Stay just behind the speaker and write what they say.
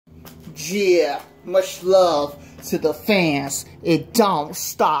Yeah, much love to the fans. It don't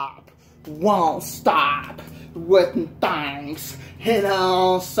stop, won't stop with things. You know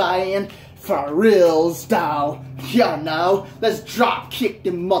what I'm saying? For reals though, you know, let's drop kick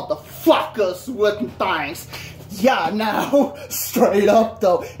them motherfuckers with things. You know, straight up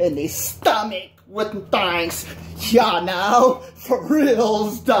though, in the stomach with things. You know, for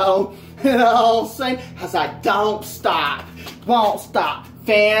reals though, you know what I'm saying? As I don't stop, won't stop.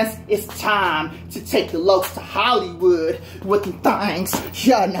 Fans, it's time to take the LOCS to Hollywood with them things,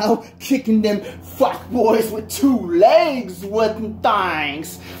 you know, kicking them fuck boys with 2 legs with them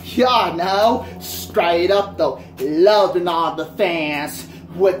things, you know, straight up though, loving all the fans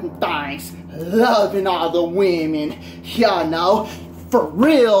with them things, loving all the women, you know, for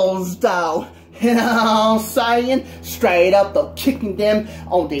reals though, you know what I'm saying, straight up though, kicking them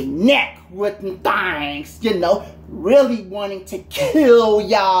on the neck with them things, you know, really wanting to kill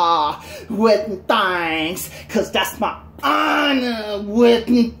y'all with things, cause that's my honor with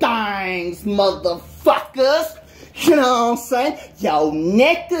things, motherfuckers. You know what I'm saying? Yo,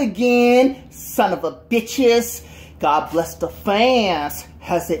 neck again, son of a bitches. God bless the fans,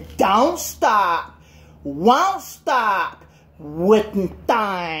 as it don't stop, won't stop with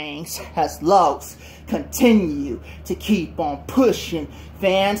things, as LOCS continue to keep on pushing.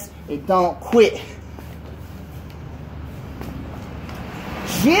 Fans, it don't quit.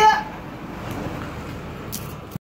 Yeah.